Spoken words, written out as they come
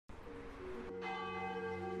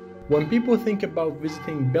When people think about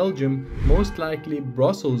visiting Belgium, most likely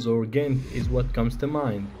Brussels or Ghent is what comes to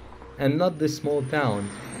mind, and not this small town.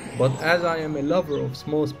 But as I am a lover of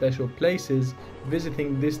small special places,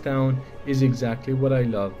 visiting this town is exactly what I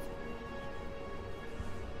love.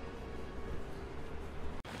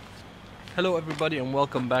 Hello everybody and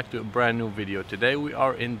welcome back to a brand new video. Today we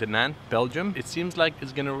are in Dinant, Belgium. It seems like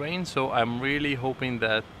it's gonna rain, so I'm really hoping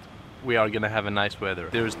that we are gonna have a nice weather.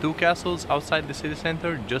 There's two castles outside the city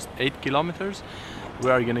center, just 8 kilometers. We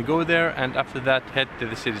are gonna go there and after that head to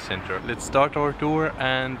the city center. Let's start our tour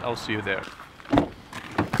and I'll see you there.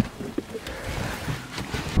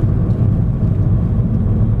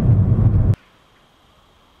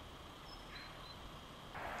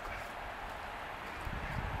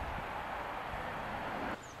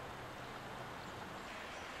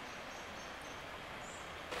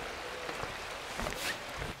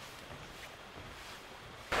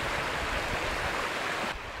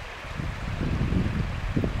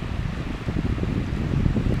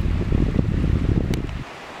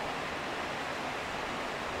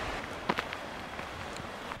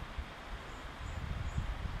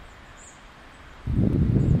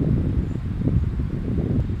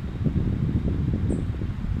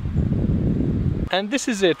 And this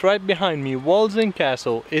is it right behind me, Walls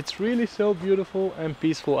Castle. It's really so beautiful and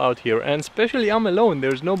peaceful out here, and especially I'm alone,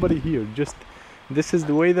 there's nobody here. Just this is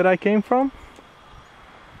the way that I came from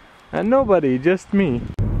and nobody, just me.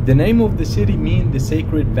 The name of the city means the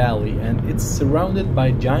Sacred Valley, and it's surrounded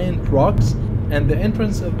by giant rocks, and the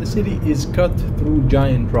entrance of the city is cut through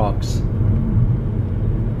giant rocks.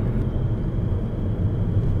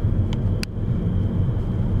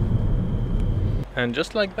 And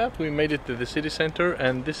just like that we made it to the city center,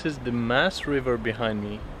 and this is the Maas River behind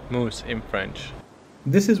me, Meuse in French.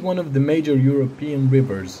 This is one of the major European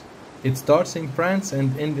rivers. It starts in France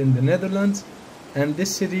and ends in the Netherlands, and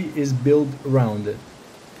this city is built around it.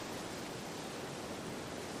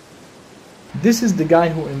 This is the guy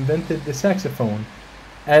who invented the saxophone,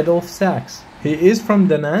 Adolphe Sax. He is from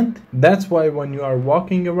Dinant. That's why when you are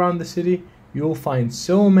walking around the city you'll find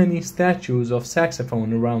so many statues of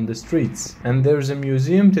saxophone around the streets. And there's a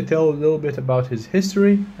museum to tell a little bit about his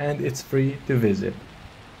history, and it's free to visit.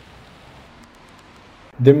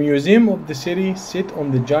 The museum of the city sits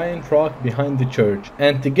on the giant rock behind the church,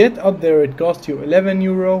 and to get up there it costs you 11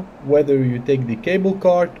 euro, whether you take the cable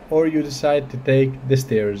cart or you decide to take the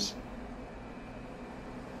stairs.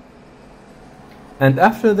 And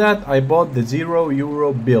after that I bought the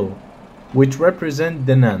 €0 bill, which represent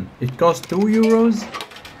Dinant. It costs 2 euros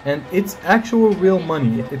and it's actual real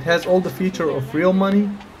money. It has all the feature of real money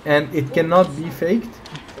and it cannot be faked,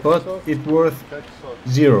 but it's worth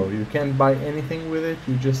 0. You can't buy anything with it,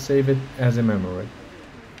 you just save it as a memory.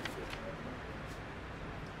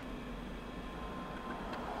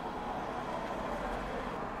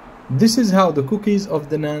 This is how the cookies of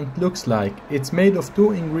Dinant looks like. It's made of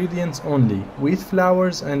 2 ingredients only, wheat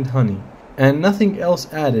flours and honey. And nothing else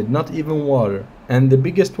added, not even water. And the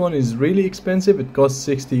biggest one is really expensive, it costs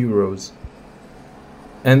 60 euros.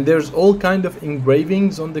 And there's all kind of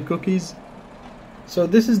engravings on the cookies. So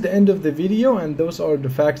this is the end of the video, and those are the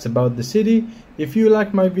facts about the city. If you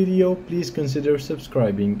like my video, please consider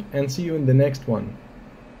subscribing, and see you in the next one.